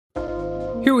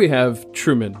Here we have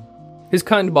Truman. His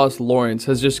kind boss Lawrence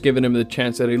has just given him the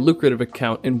chance at a lucrative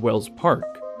account in Wells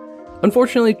Park.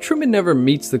 Unfortunately, Truman never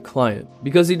meets the client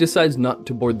because he decides not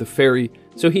to board the ferry,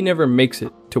 so he never makes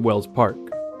it to Wells Park.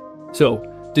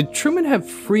 So, did Truman have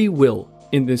free will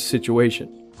in this situation?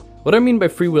 What I mean by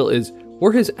free will is,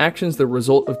 were his actions the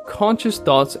result of conscious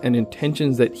thoughts and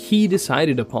intentions that he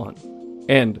decided upon?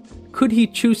 And could he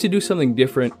choose to do something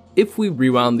different if we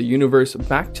rewound the universe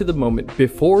back to the moment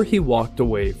before he walked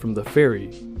away from the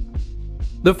ferry?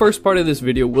 The first part of this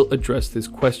video will address this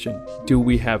question: do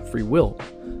we have free will?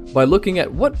 By looking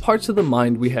at what parts of the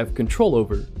mind we have control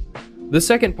over. The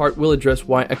second part will address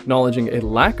why acknowledging a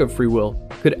lack of free will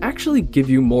could actually give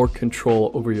you more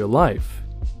control over your life.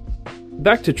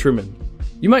 Back to Truman.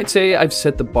 You might say I've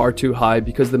set the bar too high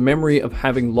because the memory of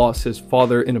having lost his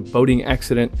father in a boating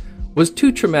accident was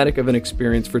too traumatic of an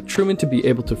experience for Truman to be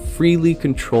able to freely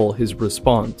control his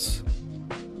response.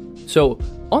 So,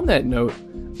 on that note,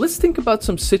 let's think about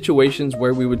some situations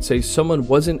where we would say someone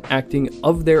wasn't acting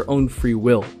of their own free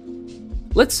will.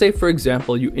 Let's say, for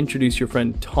example, you introduce your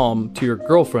friend Tom to your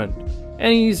girlfriend,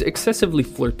 and he's excessively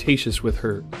flirtatious with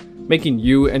her, making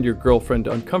you and your girlfriend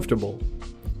uncomfortable.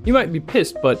 You might be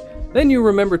pissed, but then you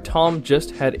remember Tom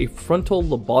just had a frontal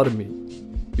lobotomy.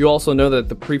 You also know that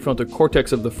the prefrontal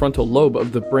cortex of the frontal lobe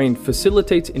of the brain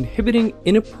facilitates inhibiting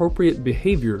inappropriate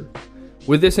behavior.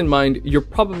 With this in mind, you're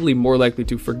probably more likely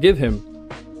to forgive him,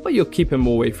 but you'll keep him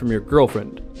away from your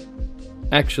girlfriend.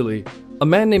 Actually, a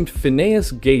man named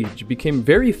Phineas Gage became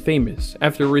very famous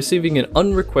after receiving an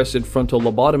unrequested frontal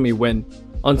lobotomy when,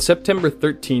 on September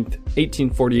 13,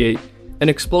 1848, an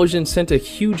explosion sent a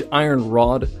huge iron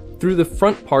rod through the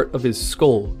front part of his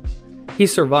skull. He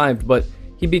survived, but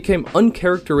he became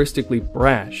uncharacteristically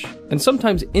brash and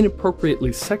sometimes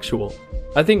inappropriately sexual.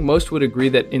 I think most would agree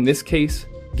that in this case,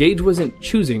 Gage wasn't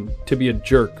choosing to be a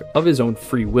jerk of his own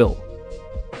free will.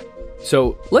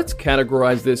 So let's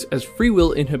categorize this as free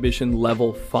will inhibition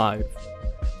level 5.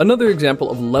 Another example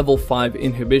of level 5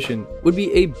 inhibition would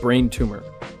be a brain tumor.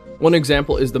 One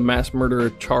example is the mass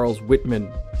murderer Charles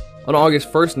Whitman. On August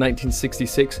 1st,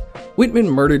 1966, Whitman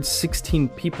murdered 16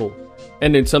 people,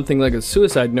 and in something like a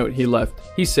suicide note he left,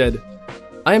 he said,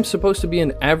 "I am supposed to be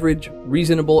an average,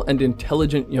 reasonable, and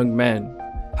intelligent young man.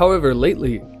 However,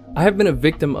 lately, I have been a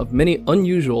victim of many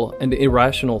unusual and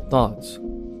irrational thoughts."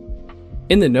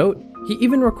 In the note, he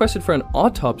even requested for an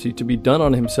autopsy to be done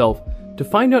on himself to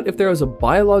find out if there was a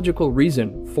biological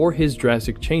reason for his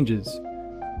drastic changes.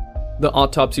 The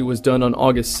autopsy was done on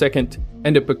August 2nd,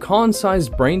 and a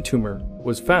pecan-sized brain tumor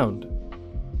was found.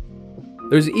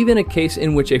 There's even a case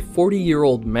in which a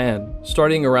 40-year-old man,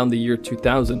 starting around the year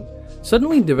 2000,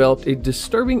 suddenly developed a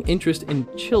disturbing interest in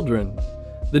children.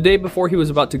 The day before he was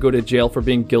about to go to jail for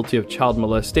being guilty of child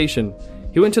molestation,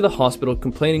 he went to the hospital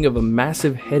complaining of a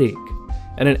massive headache,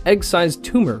 and an egg-sized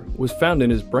tumor was found in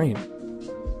his brain.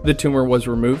 The tumor was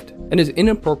removed, and his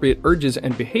inappropriate urges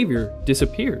and behavior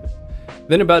disappeared.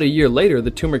 Then about a year later,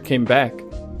 the tumor came back,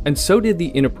 and so did the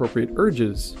inappropriate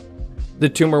urges. The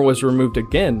tumor was removed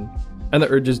again, and the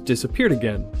urges disappeared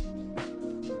again.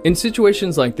 In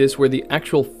situations like this where the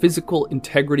actual physical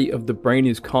integrity of the brain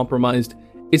is compromised,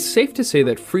 it's safe to say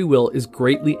that free will is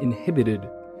greatly inhibited.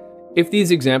 If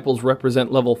these examples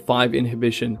represent level 5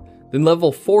 inhibition, then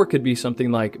level 4 could be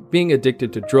something like being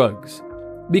addicted to drugs,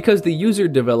 because the user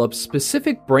develops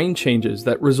specific brain changes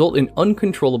that result in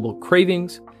uncontrollable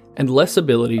cravings and less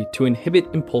ability to inhibit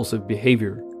impulsive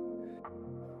behavior.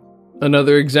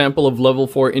 Another example of level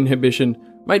 4 inhibition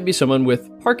might be someone with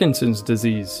Parkinson's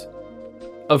disease.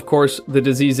 Of course, the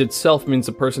disease itself means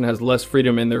the person has less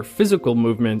freedom in their physical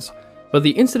movements, but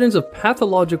the incidence of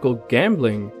pathological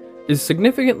gambling is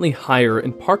significantly higher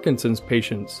in Parkinson's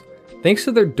patients, thanks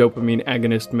to their dopamine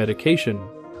agonist medication.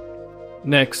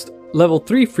 Next, level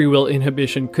 3 free will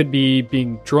inhibition could be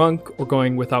being drunk or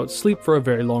going without sleep for a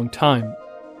very long time.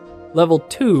 Level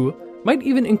 2 might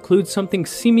even include something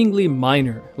seemingly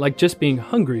minor, like just being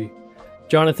hungry.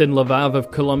 Jonathan Lavav of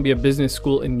Columbia Business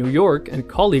School in New York and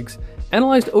colleagues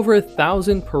analyzed over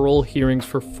 1,000 parole hearings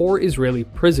for 4 Israeli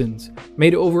prisons,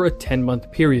 made over a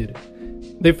 10-month period.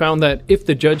 They found that if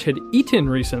the judge had eaten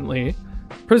recently,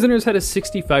 prisoners had a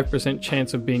 65%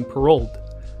 chance of being paroled.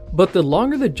 But the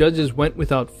longer the judges went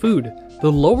without food,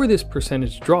 the lower this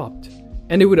percentage dropped,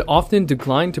 and it would often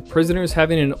decline to prisoners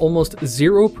having an almost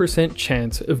 0%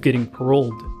 chance of getting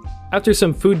paroled. After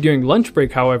some food during lunch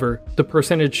break, however, the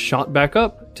percentage shot back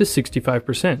up to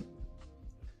 65%.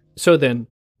 So then,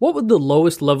 what would the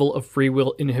lowest level of free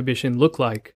will inhibition look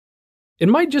like? It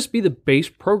might just be the base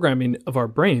programming of our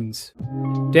brains.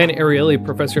 Dan Ariely,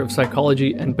 professor of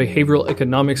psychology and behavioral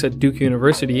economics at Duke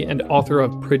University and author of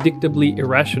Predictably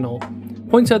Irrational,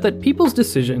 points out that people's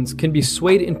decisions can be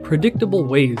swayed in predictable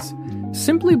ways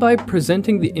simply by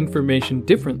presenting the information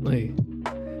differently.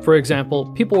 For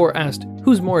example, people were asked,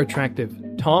 who's more attractive,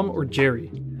 Tom or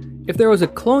Jerry? If there was a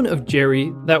clone of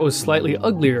Jerry that was slightly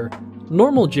uglier,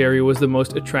 normal Jerry was the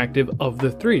most attractive of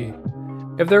the three.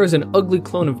 If there was an ugly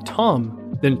clone of Tom,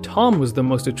 then Tom was the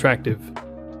most attractive.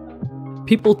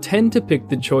 People tend to pick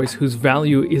the choice whose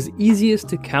value is easiest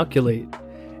to calculate.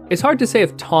 It's hard to say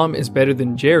if Tom is better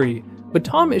than Jerry, but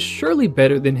Tom is surely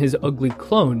better than his ugly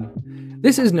clone.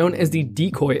 This is known as the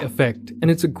decoy effect, and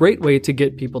it's a great way to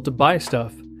get people to buy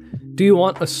stuff. Do you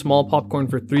want a small popcorn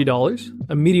for $3,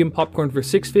 a medium popcorn for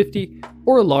 $6.50,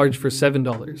 or a large for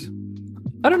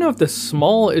 $7? I don't know if the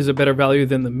small is a better value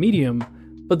than the medium,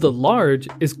 but the large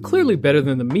is clearly better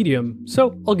than the medium,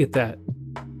 so I'll get that.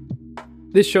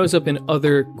 This shows up in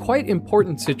other, quite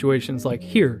important situations like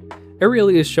here.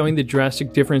 Ariely is showing the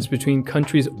drastic difference between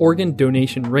countries' organ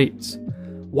donation rates.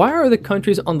 Why are the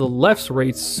countries on the left's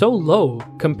rates so low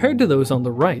compared to those on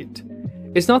the right?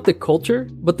 It's not the culture,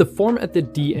 but the form at the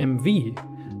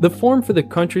DMV. The form for the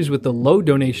countries with the low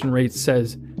donation rates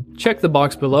says, check the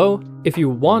box below if you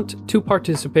want to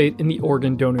participate in the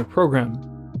organ donor program.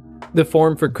 The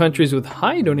form for countries with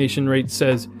high donation rates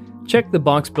says, check the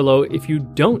box below if you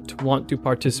don't want to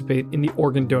participate in the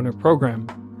organ donor program.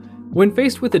 When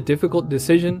faced with a difficult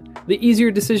decision, the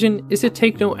easier decision is to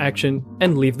take no action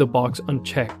and leave the box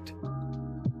unchecked.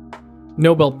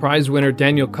 Nobel Prize winner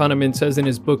Daniel Kahneman says in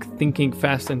his book Thinking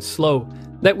Fast and Slow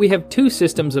that we have two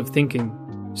systems of thinking.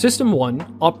 System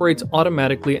 1 operates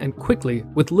automatically and quickly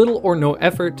with little or no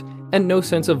effort and no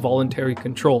sense of voluntary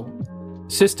control.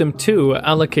 System 2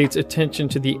 allocates attention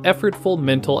to the effortful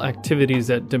mental activities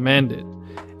that demand it,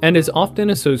 and is often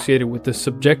associated with the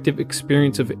subjective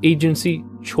experience of agency,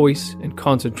 choice, and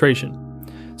concentration.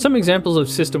 Some examples of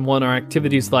System 1 are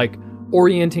activities like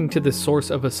orienting to the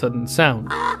source of a sudden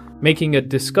sound, making a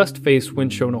disgust face when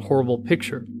shown a horrible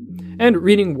picture, and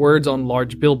reading words on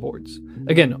large billboards.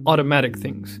 Again, automatic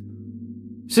things.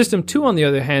 System 2, on the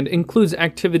other hand, includes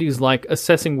activities like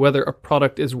assessing whether a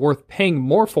product is worth paying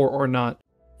more for or not,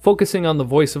 focusing on the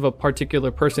voice of a particular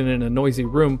person in a noisy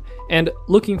room, and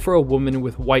looking for a woman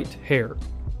with white hair.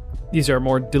 These are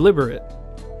more deliberate.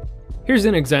 Here's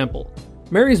an example.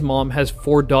 Mary's mom has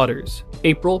 4 daughters,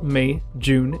 April, May,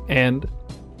 June, and...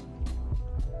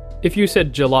 If you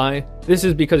said July, this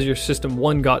is because your System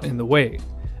 1 got in the way.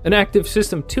 An active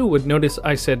System 2 would notice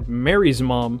I said Mary's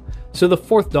mom, so the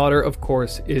 4th daughter, of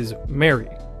course, is Mary.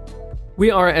 We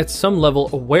are at some level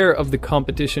aware of the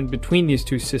competition between these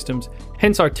two systems,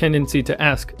 hence our tendency to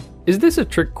ask, is this a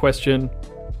trick question,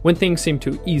 when things seem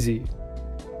too easy?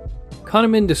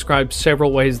 Kahneman describes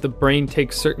several ways the brain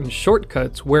takes certain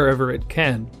shortcuts wherever it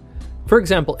can. For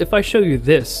example, if I show you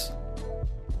this,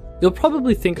 you'll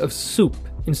probably think of soup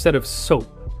instead of soap,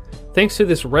 thanks to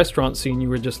this restaurant scene you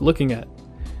were just looking at.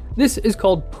 This is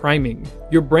called priming.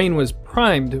 Your brain was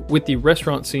primed with the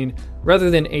restaurant scene rather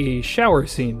than a shower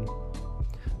scene.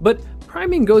 But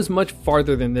priming goes much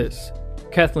farther than this.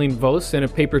 Kathleen Voss, in a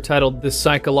paper titled The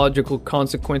Psychological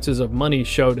Consequences of Money,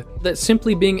 showed that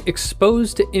simply being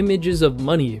exposed to images of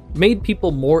money made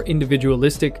people more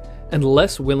individualistic and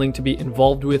less willing to be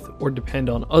involved with or depend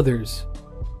on others.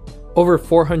 Over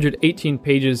 418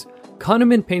 pages,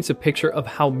 Kahneman paints a picture of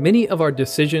how many of our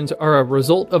decisions are a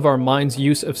result of our mind's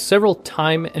use of several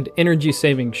time and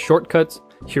energy-saving shortcuts,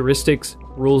 heuristics,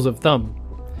 rules of thumb.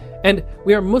 And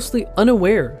we are mostly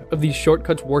unaware of these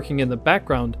shortcuts working in the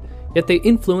background, yet they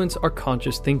influence our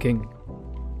conscious thinking.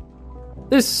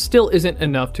 This still isn't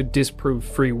enough to disprove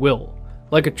free will.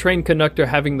 Like a train conductor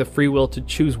having the free will to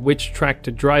choose which track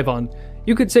to drive on,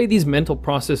 you could say these mental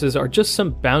processes are just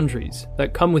some boundaries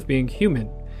that come with being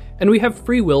human, and we have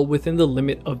free will within the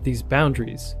limit of these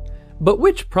boundaries. But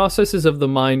which processes of the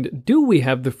mind do we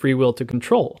have the free will to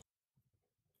control?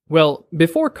 Well,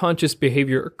 before conscious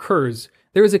behavior occurs,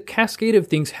 there is a cascade of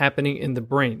things happening in the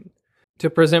brain. To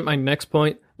present my next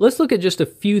point, let's look at just a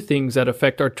few things that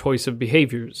affect our choice of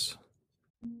behaviors.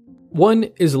 One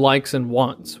is likes and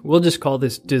wants. We'll just call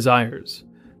this desires.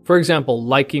 For example,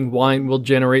 liking wine will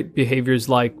generate behaviors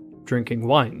like drinking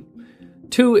wine.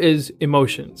 2 is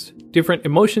emotions. Different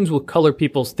emotions will color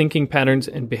people's thinking patterns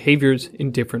and behaviors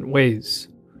in different ways.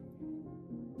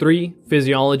 3,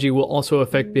 physiology will also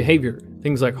affect behavior.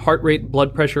 Things like heart rate,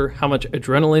 blood pressure, how much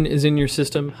adrenaline is in your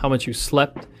system, how much you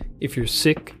slept, if you're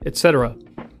sick, etc.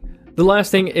 The last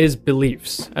thing is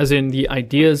beliefs, as in the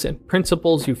ideas and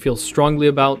principles you feel strongly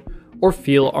about or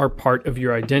feel are part of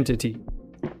your identity.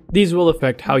 These will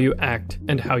affect how you act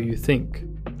and how you think.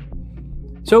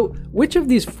 So, which of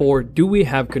these four do we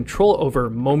have control over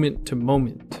moment to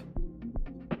moment?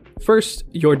 First,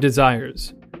 your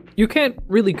desires. You can't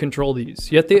really control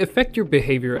these, yet they affect your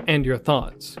behavior and your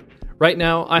thoughts. Right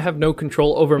now, I have no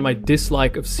control over my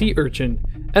dislike of sea urchin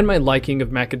and my liking of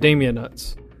macadamia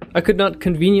nuts. I could not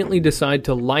conveniently decide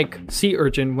to like sea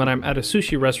urchin when I'm at a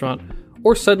sushi restaurant,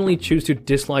 or suddenly choose to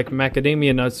dislike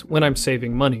macadamia nuts when I'm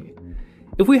saving money.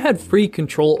 If we had free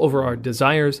control over our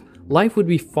desires, life would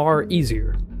be far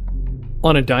easier.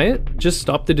 On a diet, just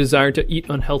stop the desire to eat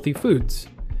unhealthy foods.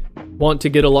 Want to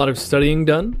get a lot of studying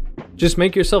done? Just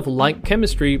make yourself like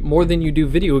chemistry more than you do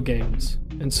video games,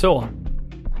 and so on.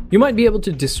 You might be able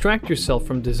to distract yourself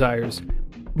from desires,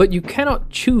 but you cannot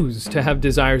choose to have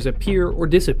desires appear or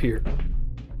disappear.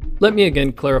 Let me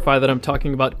again clarify that I'm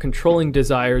talking about controlling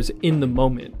desires in the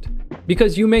moment,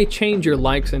 because you may change your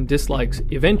likes and dislikes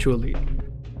eventually.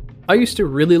 I used to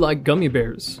really like gummy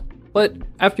bears, but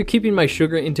after keeping my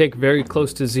sugar intake very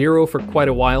close to zero for quite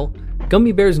a while,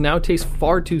 gummy bears now taste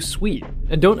far too sweet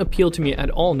and don't appeal to me at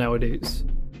all nowadays.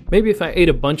 Maybe if I ate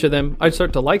a bunch of them, I'd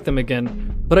start to like them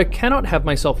again, but I cannot have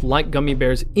myself like gummy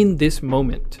bears in this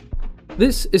moment.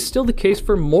 This is still the case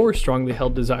for more strongly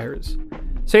held desires.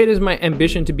 Say it is my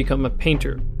ambition to become a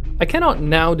painter. I cannot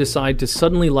now decide to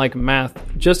suddenly like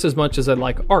math just as much as I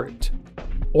like art.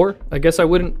 Or I guess I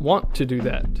wouldn't want to do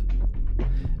that.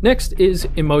 Next is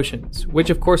emotions, which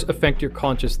of course affect your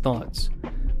conscious thoughts.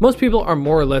 Most people are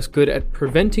more or less good at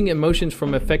preventing emotions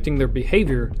from affecting their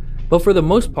behavior, but for the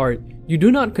most part, you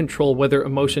do not control whether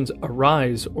emotions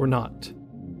arise or not.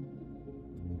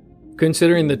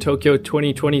 Considering the Tokyo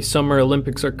 2020 Summer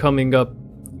Olympics are coming up,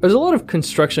 there's a lot of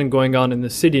construction going on in the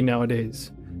city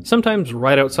nowadays, sometimes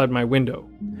right outside my window.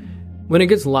 When it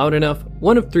gets loud enough,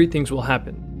 one of three things will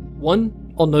happen.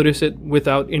 1, I'll notice it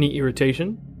without any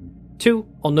irritation. 2,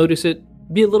 I'll notice it,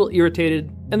 be a little irritated,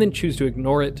 and then choose to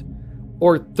ignore it.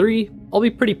 Or 3, I'll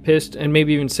be pretty pissed and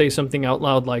maybe even say something out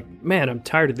loud like, "Man, I'm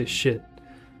tired of this shit."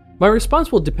 My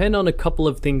response will depend on a couple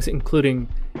of things, including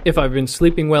if I've been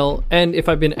sleeping well and if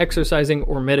I've been exercising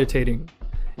or meditating.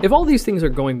 If all these things are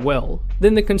going well,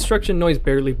 then the construction noise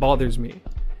barely bothers me.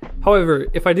 However,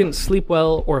 if I didn't sleep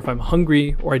well, or if I'm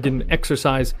hungry, or I didn't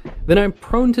exercise, then I'm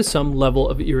prone to some level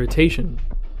of irritation.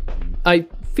 I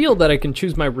feel that I can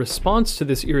choose my response to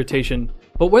this irritation,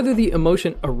 but whether the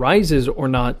emotion arises or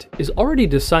not is already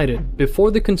decided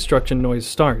before the construction noise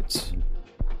starts.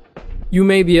 You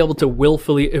may be able to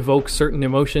willfully evoke certain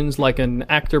emotions like an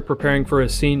actor preparing for a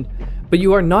scene, but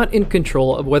you are not in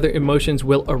control of whether emotions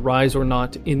will arise or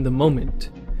not in the moment.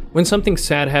 When something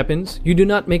sad happens, you do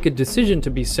not make a decision to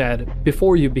be sad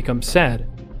before you become sad.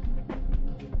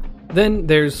 Then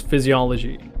there's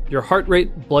physiology. Your heart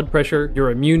rate, blood pressure,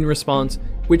 your immune response,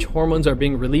 which hormones are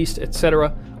being released,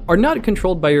 etc., are not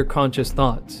controlled by your conscious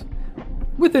thoughts.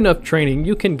 With enough training,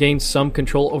 you can gain some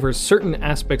control over certain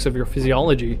aspects of your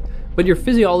physiology, but your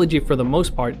physiology for the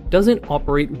most part doesn't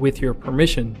operate with your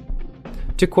permission.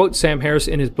 To quote Sam Harris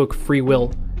in his book Free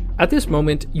Will, "At this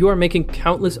moment, you are making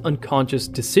countless unconscious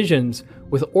decisions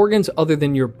with organs other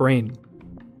than your brain.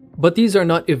 But these are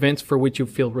not events for which you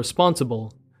feel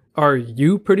responsible. Are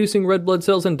you producing red blood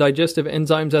cells and digestive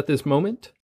enzymes at this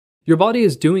moment? Your body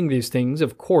is doing these things,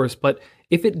 of course, but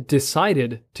if it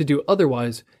decided to do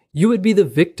otherwise, you would be the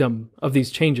victim of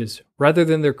these changes rather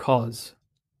than their cause."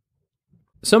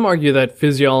 Some argue that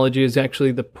physiology is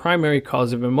actually the primary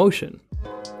cause of emotion.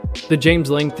 The James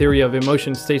Lange theory of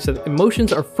emotion states that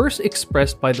emotions are first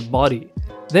expressed by the body,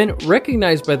 then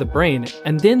recognized by the brain,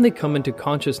 and then they come into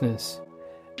consciousness.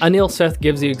 Anil Seth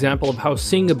gives the example of how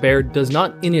seeing a bear does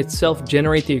not in itself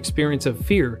generate the experience of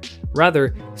fear.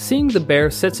 Rather, seeing the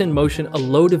bear sets in motion a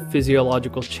load of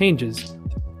physiological changes,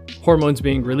 hormones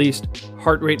being released,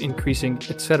 heart rate increasing,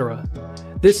 etc.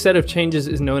 This set of changes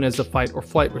is known as the fight or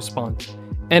flight response,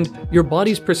 and your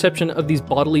body's perception of these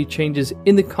bodily changes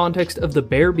in the context of the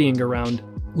bear being around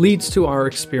leads to our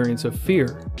experience of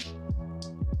fear.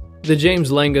 The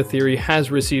James Lange theory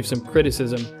has received some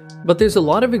criticism, but there's a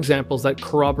lot of examples that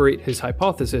corroborate his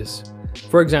hypothesis.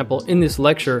 For example, in this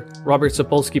lecture, Robert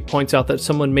Sapolsky points out that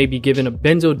someone may be given a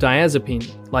benzodiazepine,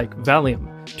 like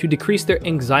Valium, to decrease their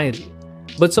anxiety.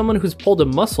 But someone who's pulled a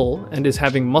muscle and is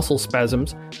having muscle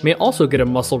spasms may also get a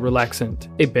muscle relaxant,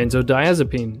 a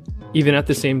benzodiazepine, even at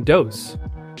the same dose.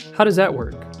 How does that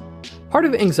work? Part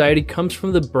of anxiety comes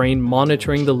from the brain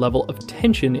monitoring the level of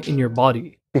tension in your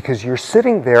body. Because you're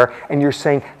sitting there and you're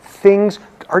saying things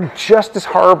are just as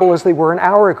horrible as they were an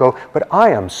hour ago, but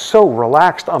I am so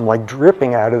relaxed, I'm like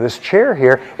dripping out of this chair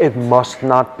here, it must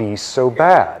not be so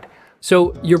bad.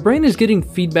 So your brain is getting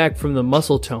feedback from the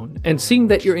muscle tone and seeing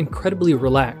that you're incredibly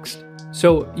relaxed.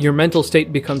 So your mental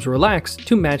state becomes relaxed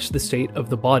to match the state of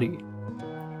the body.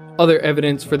 Other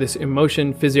evidence for this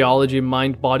emotion, physiology,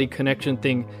 mind-body connection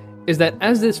thing is that,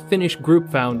 as this Finnish group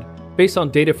found, based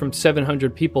on data from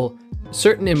 700 people,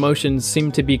 certain emotions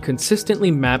seem to be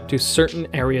consistently mapped to certain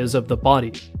areas of the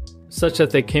body, such that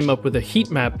they came up with a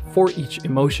heat map for each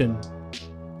emotion.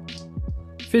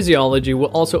 Physiology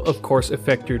will also, of course,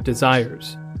 affect your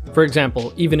desires. For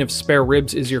example, even if spare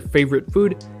ribs is your favorite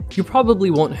food, you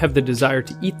probably won't have the desire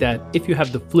to eat that if you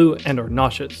have the flu and are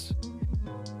nauseous.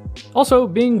 Also,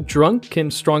 being drunk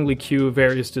can strongly cue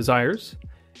various desires.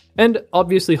 And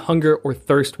obviously hunger or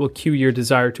thirst will cue your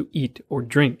desire to eat or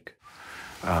drink.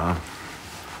 I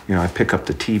pick up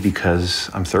the tea because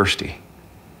I'm thirsty.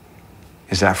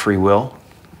 Is that free will?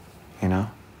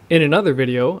 In another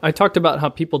video, I talked about how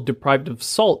people deprived of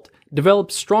salt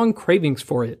develop strong cravings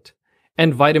for it,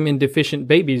 and vitamin-deficient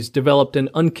babies developed an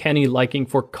uncanny liking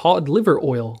for cod liver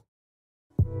oil.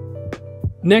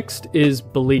 Next is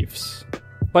beliefs.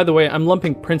 By the way, I'm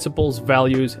lumping principles,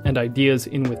 values, and ideas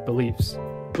in with beliefs.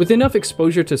 With enough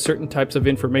exposure to certain types of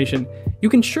information, you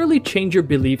can surely change your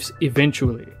beliefs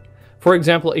eventually. For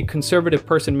example, a conservative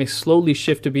person may slowly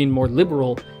shift to being more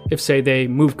liberal if, say, they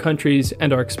move countries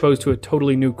and are exposed to a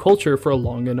totally new culture for a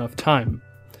long enough time.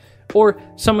 Or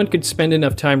someone could spend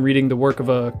enough time reading the work of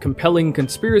a compelling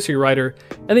conspiracy writer,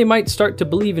 and they might start to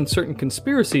believe in certain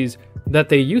conspiracies that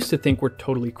they used to think were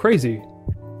totally crazy.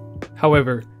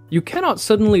 However, you cannot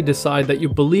suddenly decide that you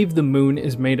believe the moon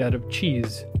is made out of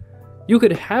cheese. You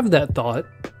could have that thought,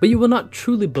 but you will not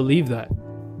truly believe that.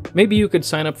 Maybe you could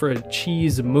sign up for a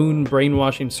cheese moon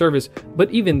brainwashing service,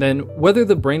 but even then, whether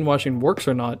the brainwashing works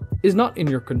or not is not in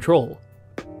your control.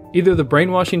 Either the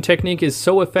brainwashing technique is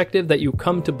so effective that you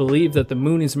come to believe that the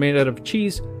moon is made out of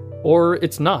cheese, or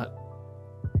it's not.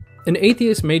 An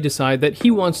atheist may decide that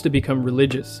he wants to become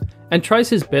religious, and tries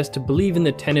his best to believe in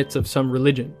the tenets of some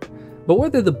religion. But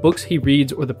whether the books he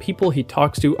reads or the people he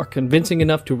talks to are convincing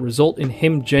enough to result in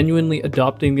him genuinely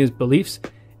adopting his beliefs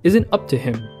isn't up to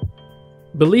him.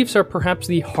 Beliefs are perhaps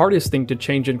the hardest thing to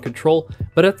change and control,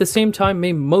 but at the same time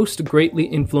may most greatly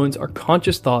influence our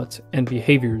conscious thoughts and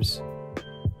behaviors.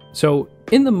 So,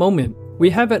 in the moment, we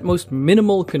have at most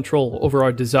minimal control over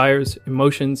our desires,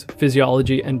 emotions,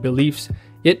 physiology, and beliefs,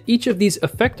 yet each of these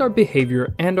affect our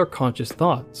behavior and our conscious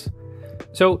thoughts.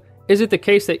 So, is it the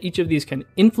case that each of these can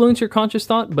influence your conscious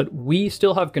thought, but we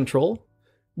still have control?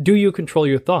 Do you control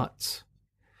your thoughts?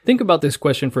 Think about this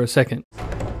question for a second.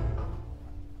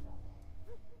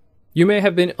 You may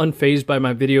have been unfazed by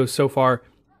my videos so far,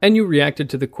 and you reacted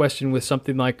to the question with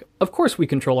something like, of course we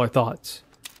control our thoughts.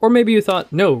 Or maybe you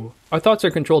thought, no, our thoughts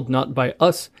are controlled not by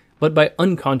us, but by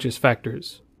unconscious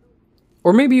factors.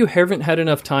 Or maybe you haven't had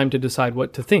enough time to decide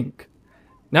what to think.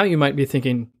 Now you might be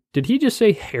thinking, did he just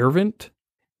say haven't?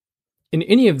 In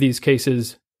any of these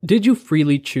cases, did you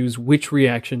freely choose which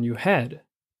reaction you had?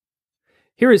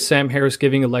 Here is Sam Harris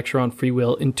giving a lecture on free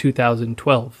will in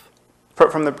 2012.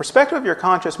 From the perspective of your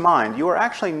conscious mind, you are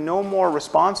actually no more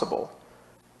responsible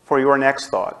for your next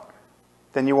thought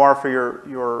than you are for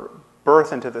your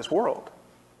birth into this world.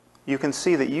 You can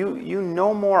see that you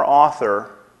no more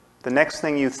author the next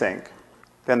thing you think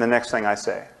than the next thing I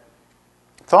say.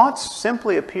 Thoughts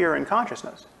simply appear in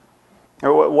consciousness.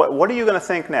 What are you going to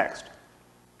think next?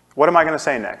 What am I going to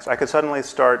say next? I could suddenly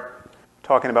start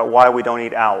talking about why we don't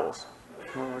eat owls.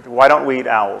 Why don't we eat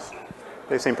owls?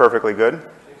 They seem perfectly good.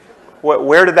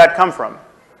 Where did that come from?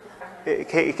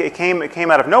 It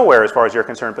came out of nowhere as far as you're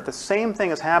concerned, but the same thing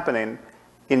is happening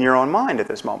in your own mind at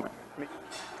this moment.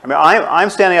 I mean, I'm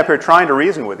standing up here trying to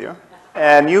reason with you,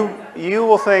 and you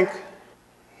will think,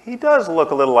 he does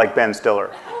look a little like Ben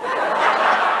Stiller.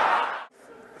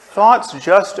 Thoughts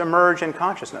just emerge in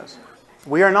consciousness.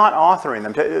 We are not authoring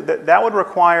them. That would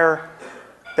require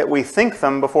that we think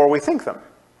them before we think them.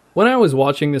 When I was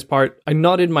watching this part, I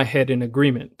nodded my head in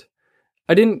agreement.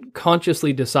 I didn't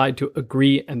consciously decide to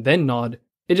agree and then nod,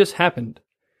 it just happened.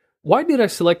 Why did I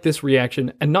select this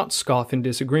reaction and not scoff in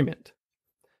disagreement?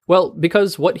 Well,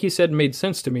 because what he said made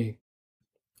sense to me.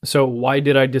 So why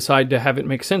did I decide to have it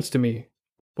make sense to me?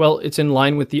 Well, it's in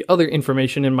line with the other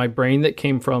information in my brain that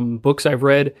came from books I've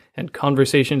read and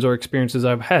conversations or experiences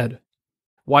I've had.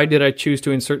 Why did I choose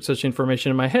to insert such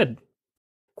information in my head?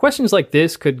 Questions like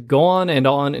this could go on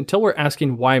until we're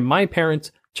asking why my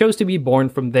parents chose to be born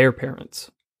from their parents.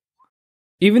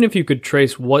 Even if you could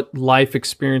trace what life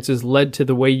experiences led to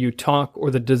the way you talk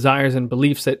or the desires and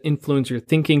beliefs that influence your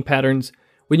thinking patterns,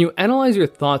 when you analyze your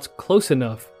thoughts close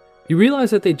enough, you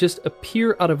realize that they just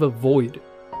appear out of a void.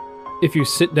 If you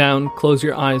sit down, close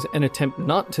your eyes, and attempt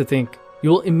not to think, you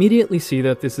will immediately see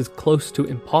that this is close to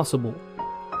impossible.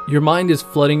 Your mind is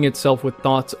flooding itself with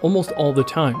thoughts almost all the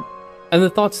time, and the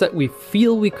thoughts that we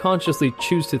feel we consciously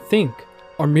choose to think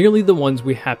are merely the ones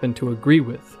we happen to agree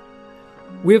with.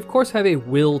 We of course have a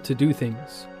will to do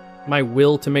things. My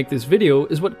will to make this video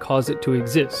is what caused it to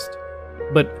exist.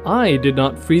 But I did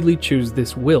not freely choose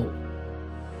this will.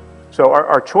 So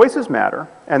our choices matter,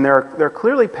 and there are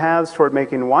clearly paths toward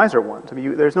making wiser ones. I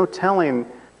mean, there's no telling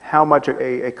how much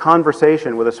a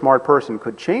conversation with a smart person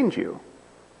could change you.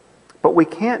 But we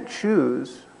can't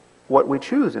choose what we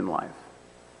choose in life.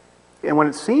 And when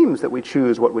it seems that we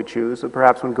choose what we choose, so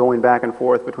perhaps when going back and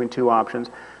forth between two options,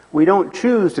 we don't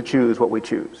choose to choose what we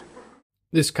choose.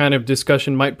 This kind of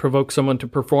discussion might provoke someone to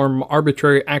perform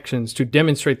arbitrary actions to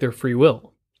demonstrate their free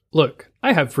will. Look,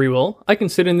 I have free will. I can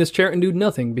sit in this chair and do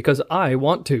nothing because I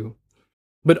want to.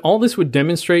 But all this would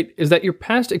demonstrate is that your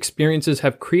past experiences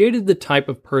have created the type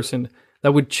of person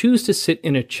that would choose to sit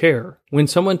in a chair when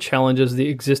someone challenges the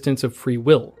existence of free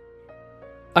will.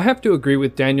 I have to agree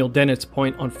with Daniel Dennett's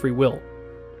point on free will.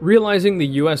 Realizing the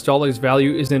US dollar's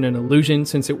value is an illusion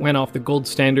since it went off the gold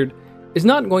standard is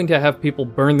not going to have people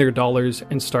burn their dollars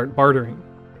and start bartering.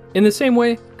 In the same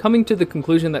way, coming to the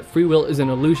conclusion that free will is an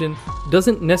illusion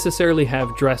doesn't necessarily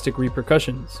have drastic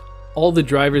repercussions. All the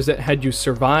drivers that had you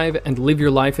survive and live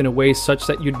your life in a way such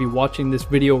that you'd be watching this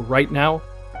video right now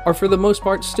are for the most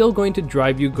part still going to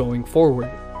drive you going forward.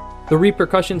 The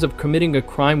repercussions of committing a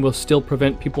crime will still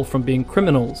prevent people from being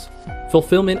criminals.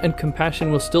 Fulfillment and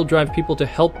compassion will still drive people to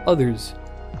help others.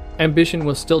 Ambition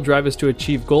will still drive us to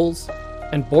achieve goals.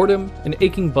 And boredom, an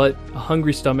aching butt, a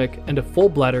hungry stomach, and a full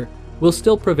bladder will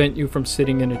still prevent you from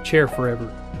sitting in a chair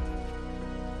forever.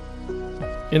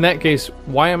 In that case,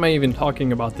 why am I even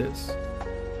talking about this?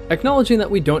 Acknowledging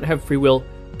that we don't have free will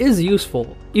is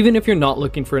useful, even if you're not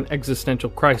looking for an existential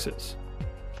crisis.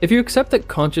 If you accept that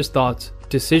conscious thoughts,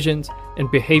 decisions,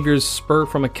 and behaviors spur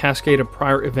from a cascade of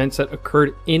prior events that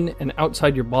occurred in and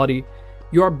outside your body,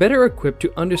 you are better equipped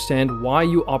to understand why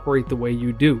you operate the way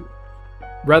you do.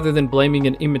 Rather than blaming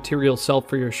an immaterial self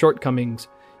for your shortcomings,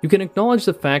 you can acknowledge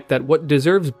the fact that what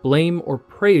deserves blame or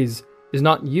praise is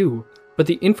not you, but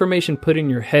the information put in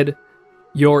your head,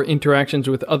 your interactions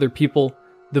with other people,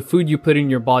 the food you put in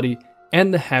your body,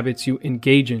 and the habits you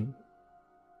engage in.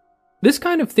 This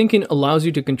kind of thinking allows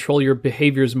you to control your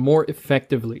behaviors more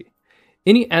effectively.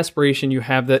 Any aspiration you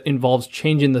have that involves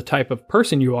changing the type of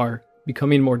person you are,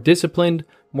 becoming more disciplined,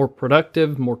 more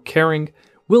productive, more caring,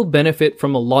 will benefit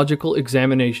from a logical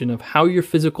examination of how your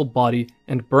physical body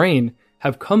and brain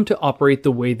have come to operate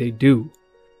the way they do.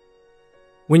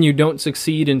 When you don't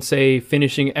succeed in, say,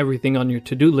 finishing everything on your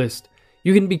to-do list,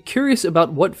 you can be curious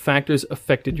about what factors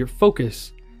affected your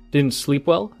focus. Didn't sleep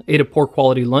well, ate a poor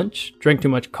quality lunch, drank too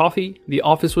much coffee, the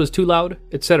office was too loud,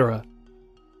 etc.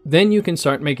 Then you can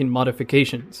start making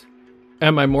modifications.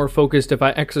 Am I more focused if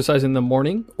I exercise in the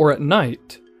morning or at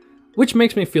night? Which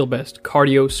makes me feel best,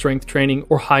 cardio, strength training,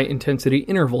 or high-intensity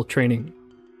interval training?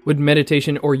 Would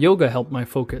meditation or yoga help my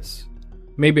focus?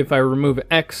 Maybe if I remove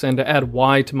X and add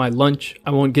Y to my lunch,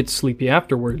 I won't get sleepy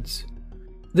afterwards.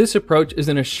 This approach is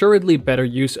an assuredly better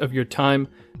use of your time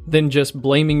than just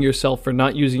blaming yourself for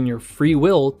not using your free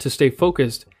will to stay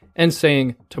focused and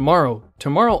saying, tomorrow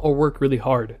I'll work really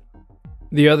hard.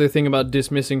 The other thing about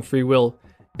dismissing free will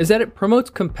is that it promotes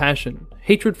compassion.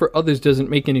 Hatred for others doesn't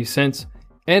make any sense,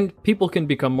 and people can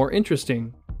become more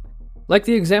interesting. Like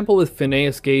the example with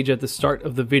Phineas Gage at the start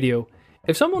of the video,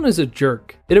 if someone is a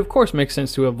jerk, it of course makes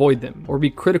sense to avoid them or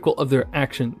be critical of their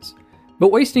actions,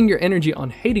 but wasting your energy on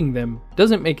hating them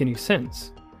doesn't make any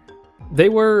sense. They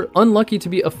were unlucky to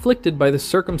be afflicted by the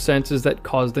circumstances that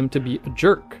caused them to be a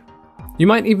jerk. You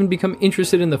might even become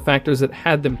interested in the factors that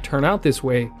had them turn out this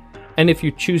way, and if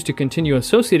you choose to continue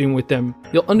associating with them,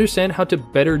 you'll understand how to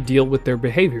better deal with their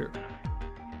behavior.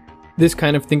 This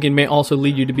kind of thinking may also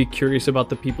lead you to be curious about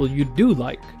the people you do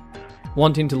like,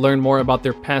 wanting to learn more about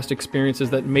their past experiences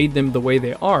that made them the way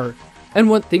they are, and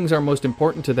what things are most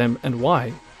important to them and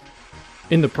why.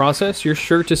 In the process, you're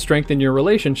sure to strengthen your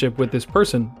relationship with this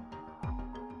person.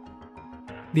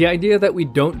 The idea that we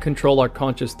don't control our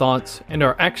conscious thoughts, and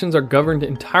our actions are governed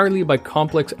entirely by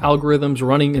complex algorithms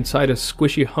running inside a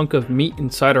squishy hunk of meat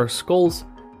inside our skulls,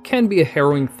 can be a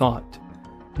harrowing thought.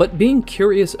 But being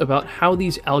curious about how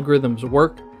these algorithms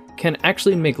work can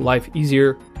actually make life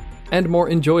easier and more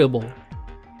enjoyable.